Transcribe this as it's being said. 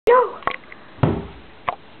Yo.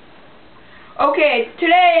 Okay,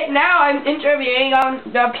 now I'm interviewing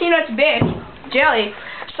the Peanuts bitch, Jelly.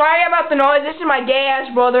 Sorry about the noise. This is my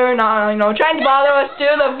gay-ass brother, trying to bother us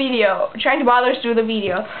through the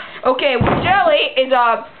video. Okay, well, Jelly is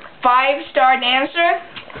a 5-star dancer.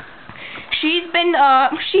 She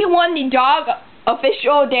won the Dog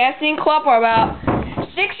Official Dancing Club for about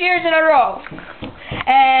 6 years in a row.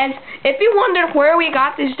 And if you wondered where we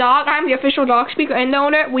got this dog, I'm the official dog speaker and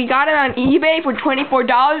owner. We got it on eBay for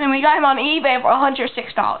 $24, and we got him on eBay for $106.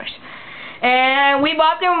 And we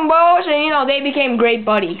bought them both, and they became great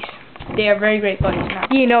buddies. They are very great buddies now.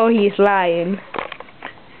 You know he's lying.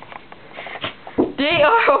 They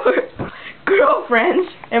are girlfriends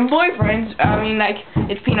and boyfriends. I mean, like,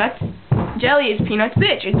 it's Peanuts. Jelly is Peanuts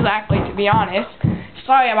bitch, exactly, to be honest.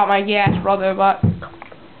 Sorry about my gay-ass brother, but...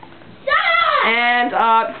 And,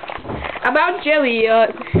 about Jelly,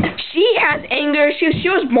 she has anger issues. She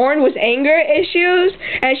was born with anger issues,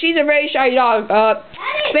 and she's a very shy dog.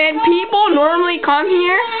 When people normally come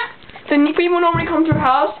here, to her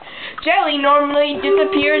house, Jelly normally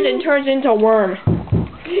disappears and turns into a worm.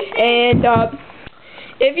 And,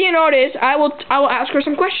 if you notice, I will ask her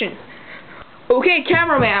some questions. Okay,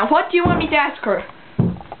 cameraman, what do you want me to ask her?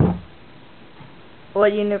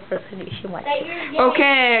 What university she went to.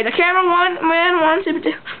 Okay, the cameraman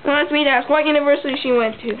wants me to ask what university she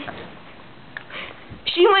went to.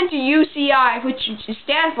 She went to UCI, which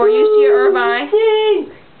stands for UC Irvine.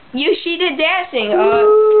 She did dancing.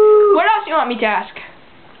 What else do you want me to ask?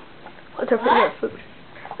 What's her favorite food?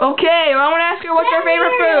 Okay, well, I want to ask her what's her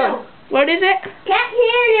favorite food. What is it? Can't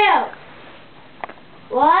hear you.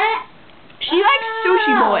 What? She likes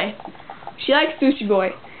Sushi Boy. She likes Sushi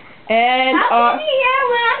Boy. And, how can you hear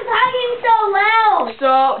when I'm talking so loud?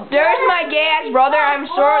 So, there's my gay-ass brother.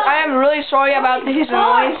 I am really sorry about his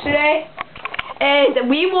annoyance today. And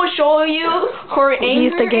we will show you her anger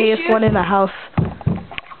He's the gayest one in the house.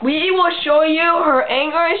 We will show you her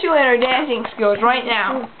anger issue and her dancing skills right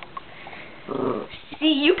now.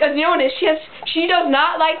 See, you can notice she does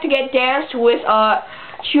not like to get danced with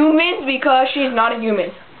humans because she's not a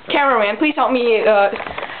human. Cameraman, please help me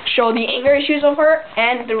show the anger issues of her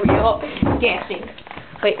and the real dancing.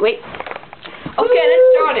 Wait. Okay, let's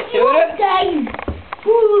start it. Do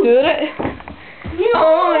it.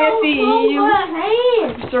 Oh, let's see you.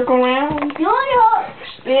 Circle around.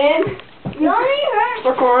 Spin.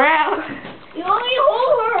 Circle around.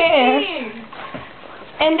 Dance.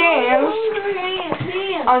 And dance.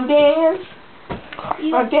 On dance.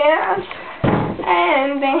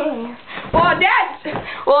 And dance.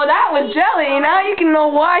 Well, that was Jelly. Now you can know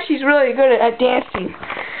why she's really good at dancing.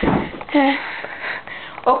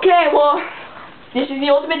 Okay, well, this is the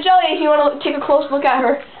ultimate Jelly. If you want to take a close look at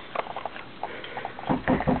her,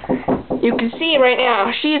 you can see right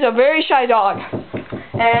now she's a very shy dog,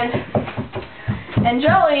 and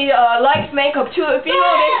Jelly likes makeup too. If you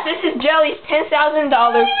notice, this is Jelly's $10,000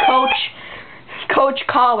 Coach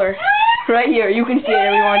collar right here. You can see it,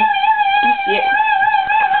 everyone. You can see it.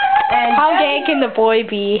 And how gay can the boy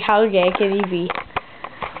be? How gay can he be?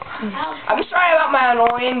 I'm sorry about my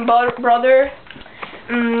annoying brother.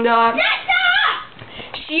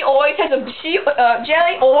 She always has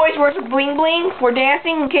Jelly always wears a bling bling for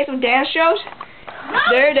dancing in case of dance shows.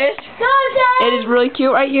 There it is. It is really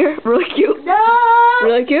cute right here. Really cute.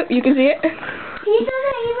 Really cute. You can see it. He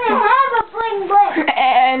doesn't even have a bling bling.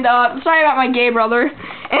 And sorry about my gay brother.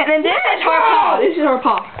 And then this is her paw. This is her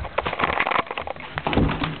paw.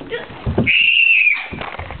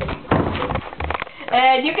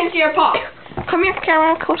 And you can see her paw. Come here,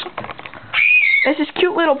 camera, close up. This is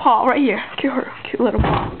cute little paw right here. Cute little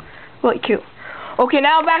paw. Really cute. Okay,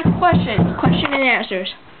 now back to questions. Question and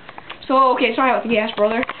answers. So, okay, sorry about the gas,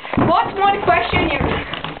 brother. What's one question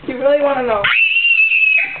you really want to know?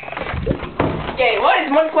 Okay, what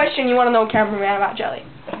is one question you want to know, cameraman, about Jelly?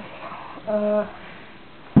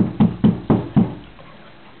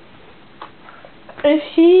 Is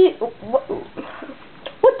he...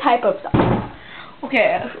 What type of dog?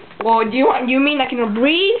 Okay, well, you mean like in a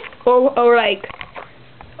breed? Or like...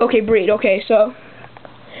 Okay, breed, okay, so...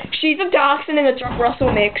 She's a Dachshund and a Jack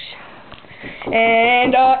Russell mix.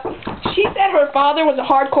 And, she said her father was a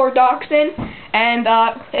hardcore Dachshund, and,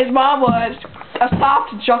 his mom was a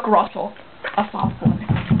soft Jack Russell. A soft one.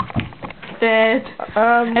 And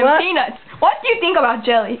Peanuts. What do you think about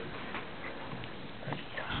Jelly?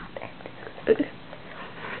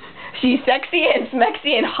 She's sexy and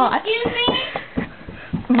smexy and hot. Excuse me?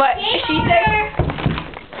 But she said...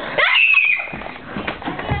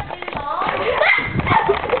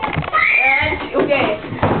 Okay,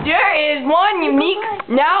 there is one unique...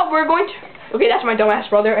 Now we're going to... Okay, that's my dumbass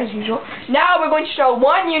brother, as usual. Now we're going to show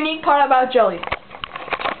one unique part about Jelly.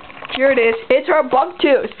 Here it is. It's her buck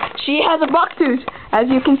tooth. She has a buck tooth, as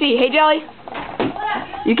you can see. Hey, Jelly.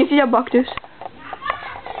 You can see the buck tooth.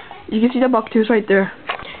 You can see the buck tooth right there.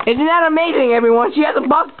 Isn't that amazing, everyone? She has a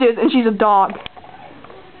buck tooth, and she's a dog.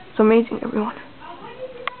 It's amazing, everyone.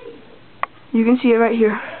 You can see it right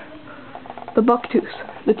here. The buck tooth.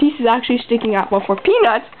 The teeth is actually sticking out. Well, for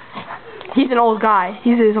Peanuts, he's an old guy.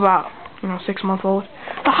 He's about, 6 months old.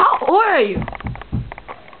 So how old are you?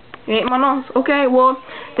 You ate my nose. Okay, well,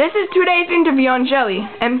 this is today's interview on Jelly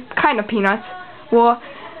and kind of Peanuts. Well,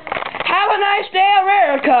 have a nice day,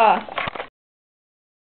 America.